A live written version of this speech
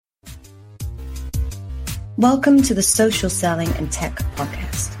Welcome to the Social Selling and Tech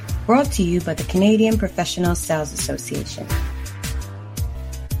Podcast, brought to you by the Canadian Professional Sales Association.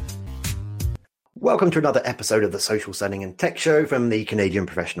 Welcome to another episode of the Social Selling and Tech Show from the Canadian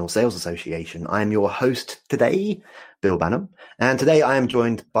Professional Sales Association. I am your host today, Bill Banham, and today I am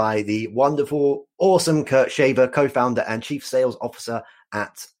joined by the wonderful, awesome Kurt Shaver, co-founder and chief sales officer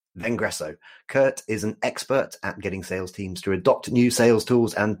at Vengresso. Kurt is an expert at getting sales teams to adopt new sales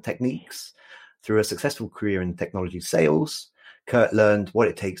tools and techniques. Through a successful career in technology sales, Kurt learned what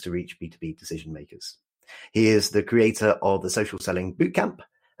it takes to reach B2B decision makers. He is the creator of the Social Selling Bootcamp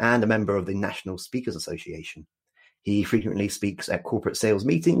and a member of the National Speakers Association. He frequently speaks at corporate sales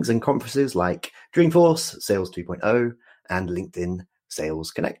meetings and conferences like Dreamforce, Sales 2.0, and LinkedIn Sales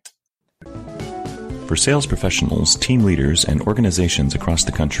Connect. For sales professionals, team leaders, and organizations across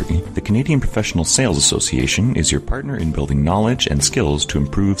the country, the Canadian Professional Sales Association is your partner in building knowledge and skills to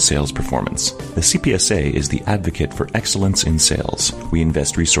improve sales performance. The CPSA is the advocate for excellence in sales. We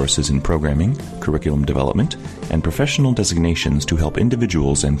invest resources in programming, curriculum development, and professional designations to help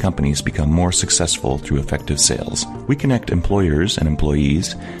individuals and companies become more successful through effective sales. We connect employers and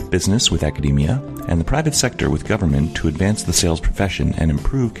employees, business with academia, and the private sector with government to advance the sales profession and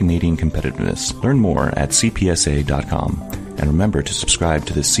improve Canadian competitiveness. Learn more at cpsa.com. And remember to subscribe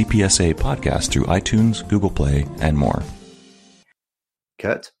to the CPSA podcast through iTunes, Google Play, and more.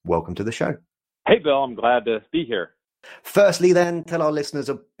 Kurt, welcome to the show. Hey, Bill, I'm glad to be here. Firstly, then, tell our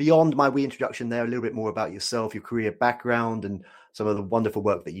listeners, beyond my wee introduction there, a little bit more about yourself, your career background, and some of the wonderful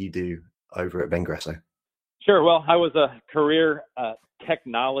work that you do over at Vengresso. Sure. Well, I was a career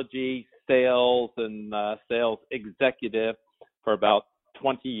technology sales and sales executive for about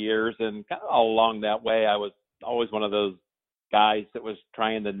 20 years. And kind of all along that way, I was always one of those guys that was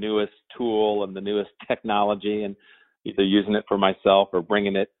trying the newest tool and the newest technology and either using it for myself or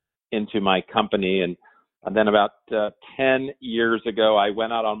bringing it into my company. And then about 10 years ago, I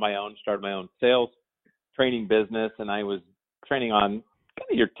went out on my own, started my own sales training business, and I was training on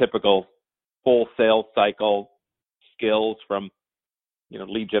kind of your typical full sales cycle skills from,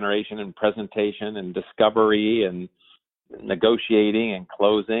 lead generation and presentation and discovery and negotiating and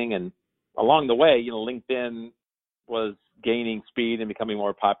closing. And along the way, LinkedIn was gaining speed and becoming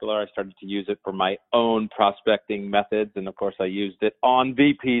more popular. I started to use it for my own prospecting methods. And of course, I used it on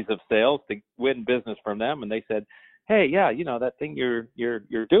VPs of sales to win business from them. And they said, hey, yeah, that thing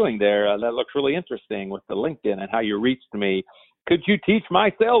you're doing there, that looks really interesting with the LinkedIn and how you reached me. Could you teach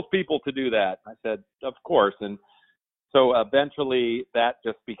my salespeople to do that? I said, of course. And so eventually that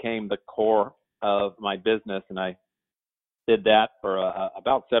just became the core of my business. And I did that for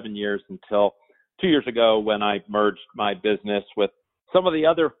about 7 years until 2 years ago when I merged my business with some of the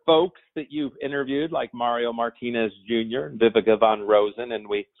other folks that you've interviewed, like Mario Martinez Jr. and Vivica von Rosen, and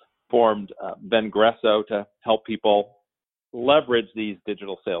we formed Vengresso to help people leverage these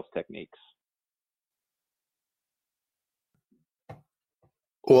digital sales techniques.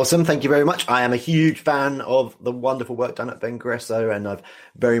 Awesome. Thank you very much. I am a huge fan of the wonderful work done at Vengresso, and I've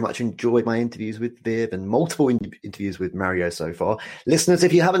very much enjoyed my interviews with Viv and multiple interviews with Mario so far. Listeners,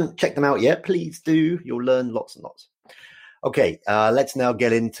 if you haven't checked them out yet, please do. You'll learn lots and lots. Okay, let's now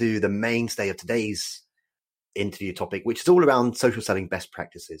get into the mainstay of today's interview topic, which is all around social selling best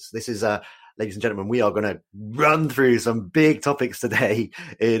practices. This is, ladies and gentlemen, we are going to run through some big topics today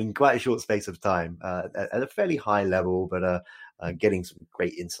in quite a short space of time at a fairly high level, but getting some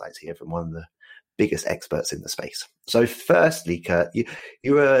great insights here from one of the biggest experts in the space. So firstly, Kurt,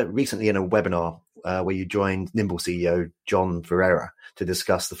 you were recently in a webinar where you joined Nimble CEO John Ferreira to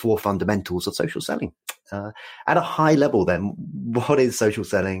discuss the 4 fundamentals of social selling. At a high level then, what is social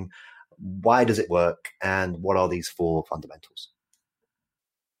selling? Why does it work? And what are these 4 fundamentals?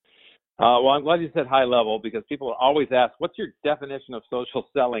 Well, I'm glad you said high level, because people always ask, what's your definition of social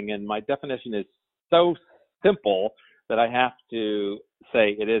selling? And my definition is so simple that I have to say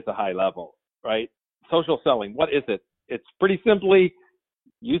it is a high level, right? Social selling, what is it? It's pretty simply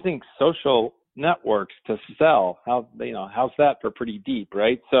using social networks to sell. How's that for pretty deep,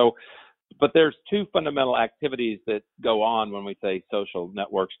 right? So, but there's 2 fundamental activities that go on when we say social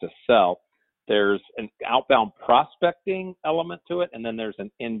networks to sell. There's an outbound prospecting element to it, and then there's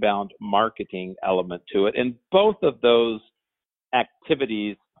an inbound marketing element to it. And both of those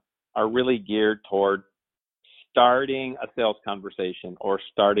activities are really geared toward starting a sales conversation or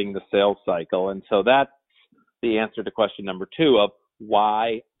starting the sales cycle. And so that's the answer to question number 2 of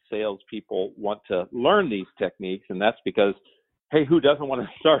why salespeople want to learn these techniques. And that's because, hey, who doesn't want to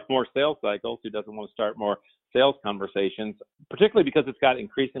start more sales cycles? Who doesn't want to start more sales conversations? Particularly because it's got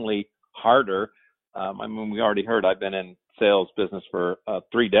increasingly harder. We already heard I've been in sales business for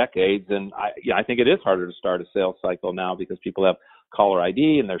 3 decades, and I think it is harder to start a sales cycle now because people have caller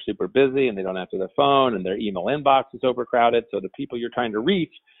ID and they're super busy and they don't answer their phone and their email inbox is overcrowded. So the people you're trying to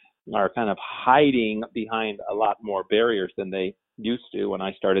reach are kind of hiding behind a lot more barriers than they used to when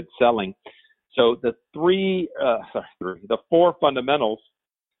I started selling. So the the 4 fundamentals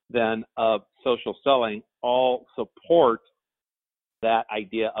then of social selling all support that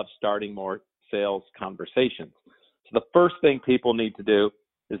idea of starting more sales conversations. So the first thing people need to do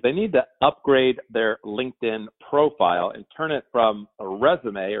is they need to upgrade their LinkedIn profile and turn it from a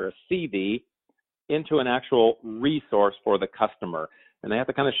resume or a CV into an actual resource for the customer. And they have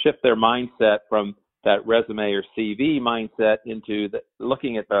to kind of shift their mindset from that resume or CV mindset into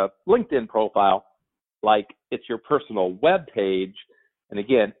looking at the LinkedIn profile like it's your personal web page. And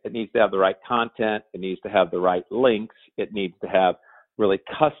again, it needs to have the right content. It needs to have the right links. It needs to have really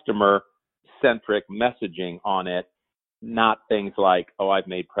customer-centric messaging on it, not things like, oh, I've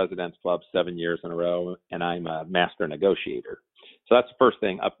made President's Club 7 years in a row and I'm a master negotiator. So that's the first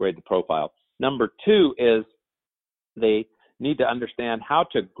thing, upgrade the profile. Number 2 is they need to understand how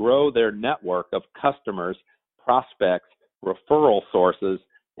to grow their network of customers, prospects, referral sources,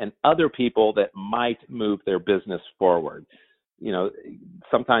 and other people that might move their business forward. You know,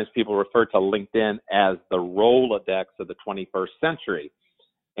 sometimes people refer to LinkedIn as the Rolodex of the 21st century.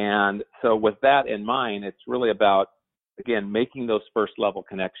 And so with that in mind, it's really about, again, making those first level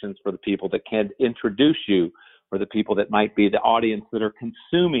connections for the people that can introduce you or the people that might be the audience that are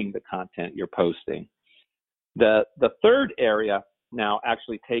consuming the content you're posting. The third area now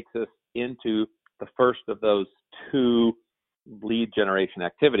actually takes us into the first of those 2 lead generation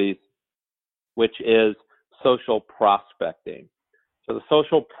activities, which is social prospecting. So the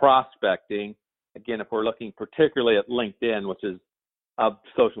social prospecting, again, if we're looking particularly at LinkedIn, which is of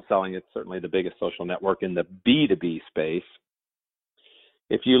social selling, it's certainly the biggest social network in the B2B space.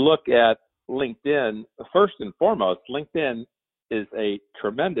 If you look at LinkedIn, first and foremost, LinkedIn is a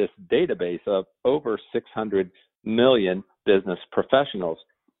tremendous database of over 600 million business professionals.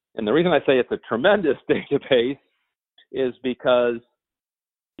 And the reason I say it's a tremendous database is because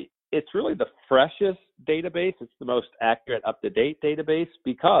it's really the freshest database. It's the most accurate, up-to-date database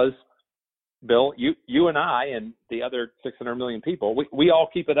because, Bill, you and I and the other 600 million people, we all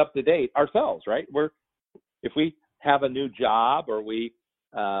keep it up to date ourselves, right? If we have a new job or we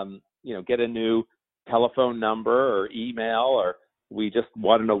get a new telephone number or email, or we just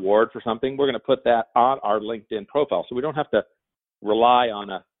won an award for something, we're going to put that on our LinkedIn profile. So we don't have to rely on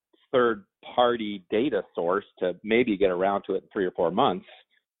a third-party data source to maybe get around to it in 3 or 4 months.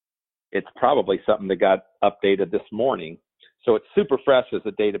 It's probably something that got updated this morning. So it's super fresh as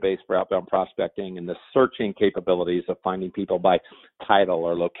a database for outbound prospecting, and the searching capabilities of finding people by title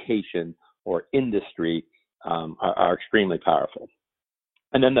or location or industry are extremely powerful.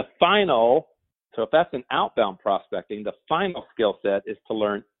 And then the final, so if that's an outbound prospecting, the final skill set is to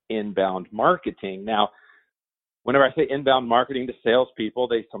learn inbound marketing. Now, whenever I say inbound marketing to salespeople,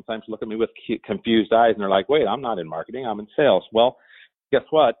 they sometimes look at me with confused eyes and they're like, wait, I'm not in marketing, I'm in sales. Well, guess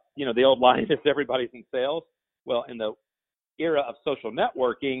what? You know, the old line is everybody's in sales. Well, in the era of social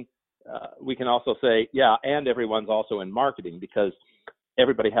networking, we can also say, yeah, and everyone's also in marketing, because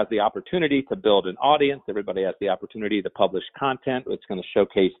everybody has the opportunity to build an audience. Everybody has the opportunity to publish content that's going to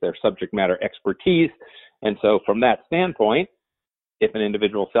showcase their subject matter expertise. And so from that standpoint, if an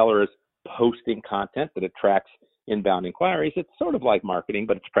individual seller is posting content that attracts inbound inquiries, it's sort of like marketing,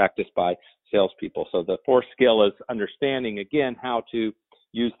 but it's practiced by salespeople. So the fourth skill is understanding, again, how to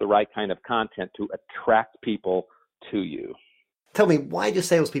use the right kind of content to attract people to you. Tell me, why do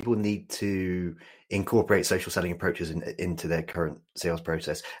salespeople need to incorporate social selling approaches into their current sales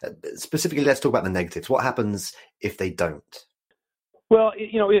process? Specifically, let's talk about the negatives. What happens if they don't? Well,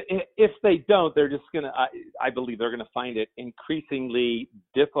 you know, if they don't, they're just going to, I believe they're going to find it increasingly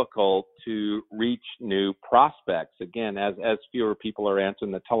difficult to reach new prospects. Again, as fewer people are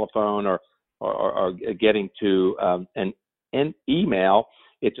answering the telephone or getting to an email,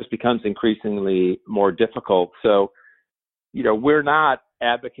 it just becomes increasingly more difficult. So, you know, we're not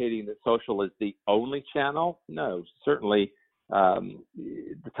advocating that social is the only channel. No, certainly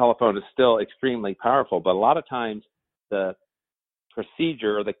the telephone is still extremely powerful, but a lot of times the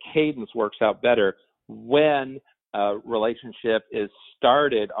procedure or the cadence works out better when a relationship is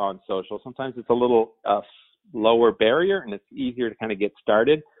started on social. Sometimes it's a little lower barrier and it's easier to kind of get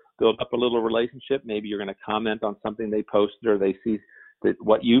started, build up a little relationship. Maybe you're going to comment on something they posted, or they see that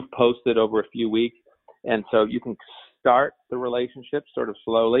what you've posted over a few weeks. And so you can start the relationship sort of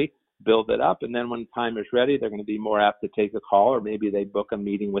slowly, build it up, and then when time is ready, they're going to be more apt to take a call, or maybe they book a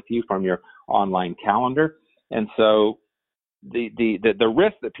meeting with you from your online calendar. And so the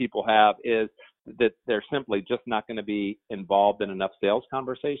risk that people have is that they're simply just not going to be involved in enough sales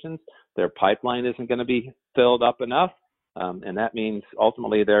conversations. Their pipeline isn't going to be filled up enough. And that means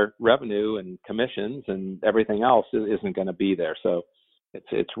ultimately their revenue and commissions and everything else isn't going to be there. So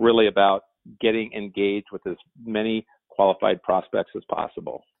it's really about getting engaged with as many qualified prospects as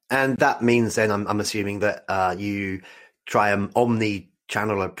possible. And that means then I'm assuming that you try an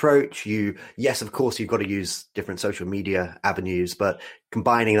omni-channel approach. Yes, of course, you've got to use different social media avenues, but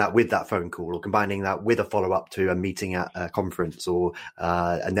combining that with that phone call or combining that with a follow-up to a meeting at a conference or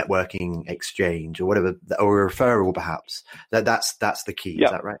a networking exchange or whatever, or a referral perhaps, that's the key. Yeah.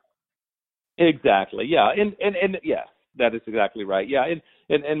 Is that right? Exactly. Yeah. And yes, that is exactly right. Yeah.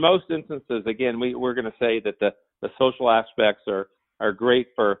 In most instances, again, we're going to say that the social aspects are great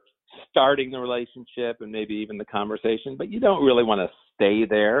for starting the relationship and maybe even the conversation, but you don't really want to stay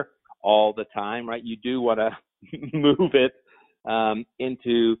there all the time, right? You do want to move it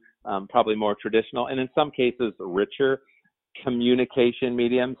into probably more traditional and in some cases richer communication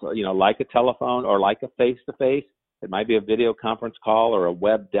mediums, like a telephone or like a face-to-face. It might be a video conference call or a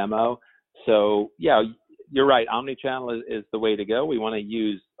web demo. So yeah, you're right. Omnichannel is the way to go. We want to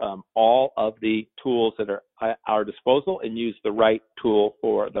use all of the tools that are at our disposal and use the right tool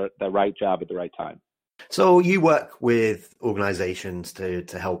for the right job at the right time. So you work with organizations to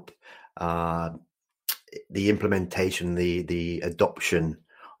help the implementation, the adoption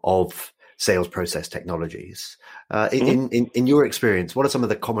of sales process technologies. In your experience, what are some of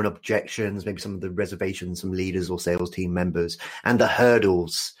the common objections, maybe some of the reservations from leaders or sales team members, and the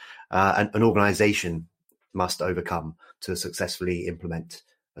hurdles an organization must overcome to successfully implement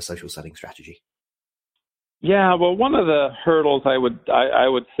a social selling strategy? Yeah, well, one of the hurdles I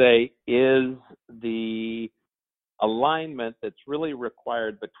would say is the alignment that's really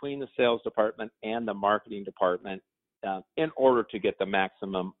required between the sales department and the marketing department in order to get the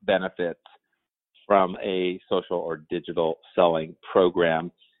maximum benefits from a social or digital selling program,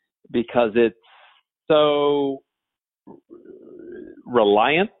 because it's so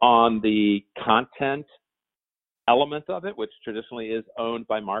reliant on the content element of it, which traditionally is owned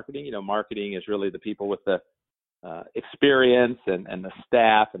by marketing. Marketing is really the people with the experience and the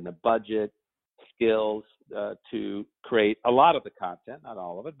staff and the budget skills to create a lot of the content, not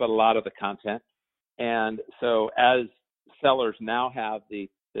all of it, but a lot of the content. And so as sellers now have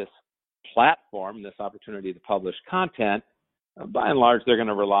this platform, this opportunity to publish content, by and large, they're going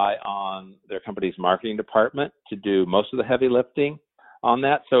to rely on their company's marketing department to do most of the heavy lifting on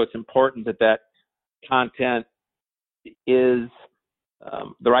that. So it's important that content is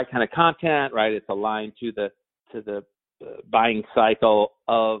the right kind of content, right? It's aligned to the buying cycle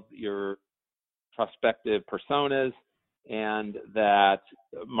of your prospective personas, and that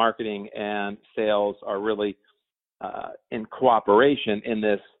marketing and sales are really in cooperation in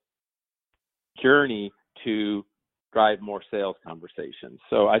this journey to drive more sales conversations.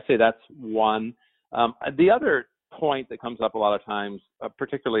 So I'd say that's one. The other point that comes up a lot of times,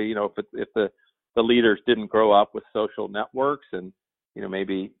 particularly, if the leaders didn't grow up with social networks and,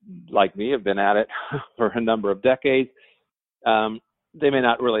 maybe like me have been at it for a number of decades, they may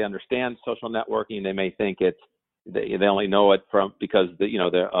not really understand social networking. They may think they only know it because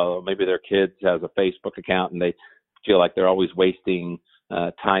maybe their kids has a Facebook account and they feel like they're always wasting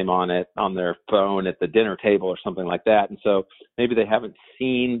time on it on their phone at the dinner table or something like that. And so maybe they haven't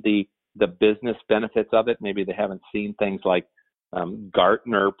seen the business benefits of it. Maybe they haven't seen things like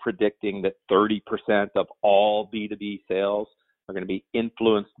Gartner predicting that 30% of all B2B sales are going to be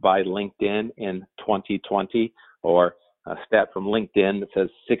influenced by LinkedIn in 2020, or a stat from LinkedIn that says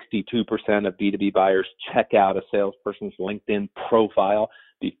 62% of B2B buyers check out a salesperson's LinkedIn profile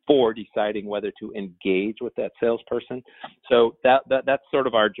before deciding whether to engage with that salesperson. So that's sort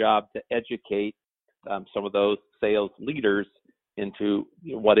of our job, to educate some of those sales leaders into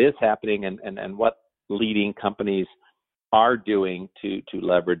what is happening and what leading companies are doing to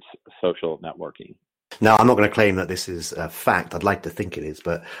leverage social networking. Now, I'm not going to claim that this is a fact. I'd like to think it is,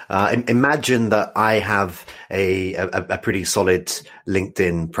 but imagine that I have a pretty solid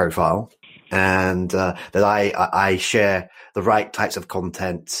LinkedIn profile, and that I share the right types of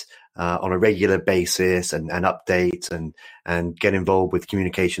content on a regular basis and update and get involved with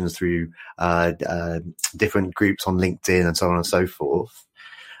communications through different groups on LinkedIn and so on and so forth.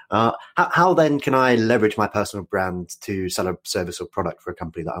 How then can I leverage my personal brand to sell a service or product for a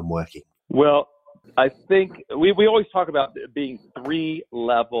company that I'm working? Well, I think we always talk about being 3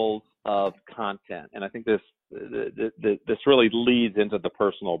 levels of content, and I think this really leads into the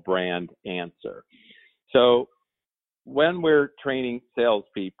personal brand answer. So when we're training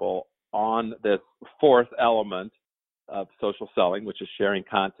salespeople on this 4th element of social selling, which is sharing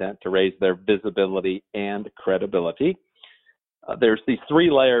content to raise their visibility and credibility. There's these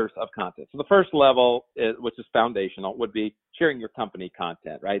 3 layers of content. So the first level, which is foundational, would be sharing your company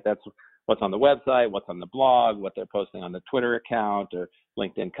content, right? That's what's on the website, what's on the blog, what they're posting on the Twitter account or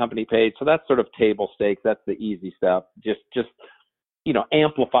LinkedIn company page. So that's sort of table stakes. That's the easy stuff. Just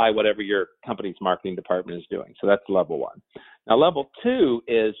amplify whatever your company's marketing department is doing. So that's level 1. Now, level 2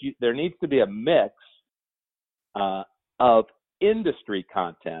 is there needs to be a mix of industry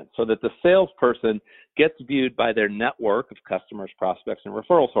content so that the salesperson gets viewed by their network of customers, prospects, and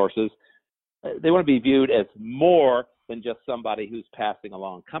referral sources. They want to be viewed as more than just somebody who's passing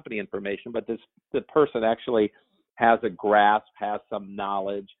along company information, but the person actually has a grasp, has some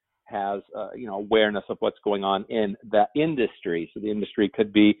knowledge, has awareness of what's going on in that industry. So the industry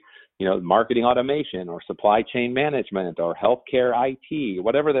could be, marketing automation or supply chain management or healthcare IT,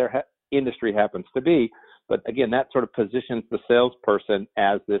 whatever their industry happens to be. But again, that sort of positions the salesperson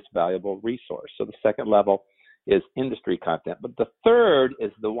as this valuable resource. So the second level is industry content. But the third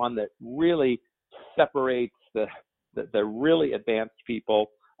is the one that really separates the really advanced people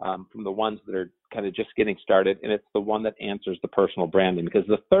from the ones that are kind of just getting started. And it's the one that answers the personal branding, because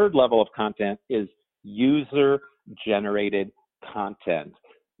the third level of content is user-generated content.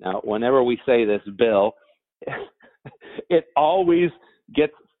 Now, whenever we say this, Bill, it always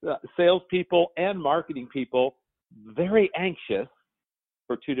gets salespeople and marketing people very anxious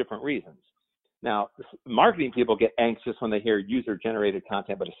for 2 different reasons. Now, marketing people get anxious when they hear user-generated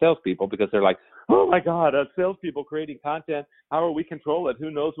content, but salespeople, because they're like, oh my God, salespeople creating content, how will we control it? Who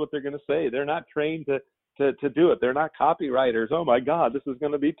knows what they're going to say? They're not trained to do it. They're not copywriters. Oh my God, this is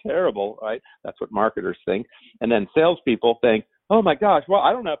going to be terrible, right? That's what marketers think. And then salespeople think, oh my gosh, well,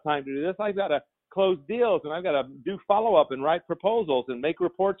 I don't have time to do this. I've got to close deals, and I've got to do follow-up and write proposals and make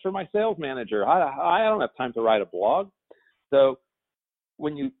reports for my sales manager. I don't have time to write a blog. So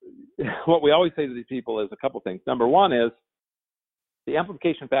what we always say to these people is a couple things. Number one is the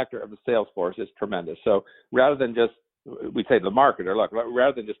amplification factor of the sales force is tremendous. So rather than just, we say to the marketer, look,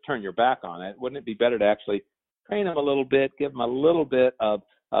 rather than just turn your back on it, wouldn't it be better to actually train them a little bit, give them a little bit of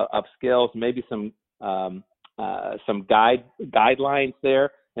skills, maybe some guidelines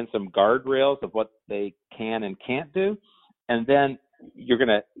there, and some guardrails of what they can and can't do. And then you're going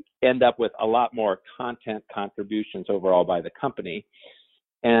to end up with a lot more content contributions overall by the company.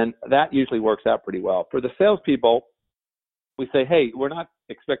 And that usually works out pretty well. For the salespeople, we say, hey, we're not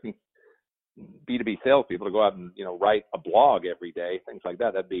expecting B2B salespeople to go out and, write a blog every day, things like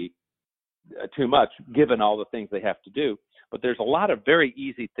that. That'd be too much given all the things they have to do. But there's a lot of very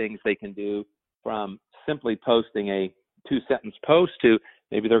easy things they can do, from simply posting a 2-sentence post to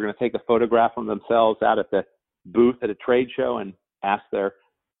maybe they're going to take a photograph of themselves out at the booth at a trade show and ask their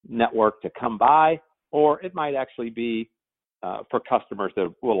network to come by, or it might actually be for customers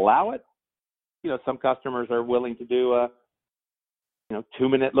that will allow it. Some customers are willing to do a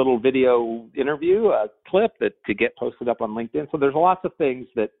 2-minute little video interview, a clip to get posted up on LinkedIn. So there's lots of things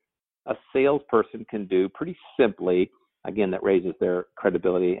that a salesperson can do pretty simply, again, that raises their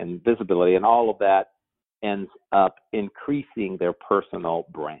credibility and visibility, and all of that ends up increasing their personal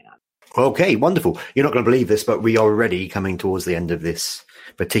brand. Okay, wonderful. You're not going to believe this, but we are already coming towards the end of this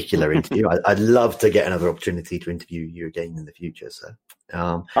particular interview. I'd love to get another opportunity to interview you again in the future. So,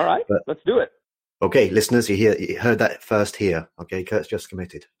 all right, let's do it. Okay, listeners, you heard that first here. Okay, Kurt's just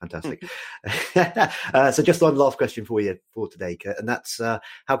committed. Fantastic. So just one last question for you for today, Kurt, and that's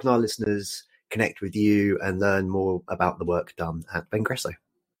how can our listeners connect with you and learn more about the work done at Vengreso?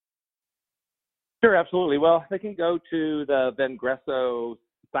 Sure, absolutely. Well, they can go to the Vengreso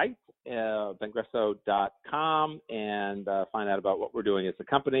site, vengreso.com, and find out about what we're doing as a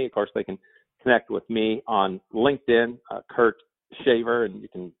company. Of course, they can connect with me on LinkedIn, Kurt Shaver, and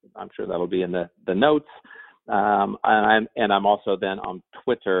I'm sure that'll be in the notes. And I'm also then on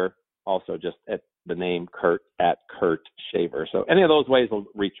Twitter, also just at the name Kurt, at Kurt Shaver. So any of those ways will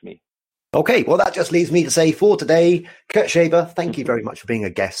reach me. Okay, well, that just leaves me to say for today, Kurt Shaver, thank you very much for being a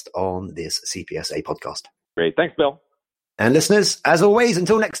guest on this CPSA podcast. Great. Thanks, Bill. And listeners, as always,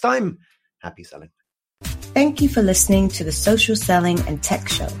 until next time, happy selling. Thank you for listening to the Social Selling and Tech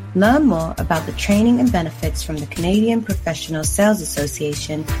Show. Learn more about the training and benefits from the Canadian Professional Sales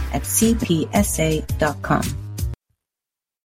Association at cpsa.com.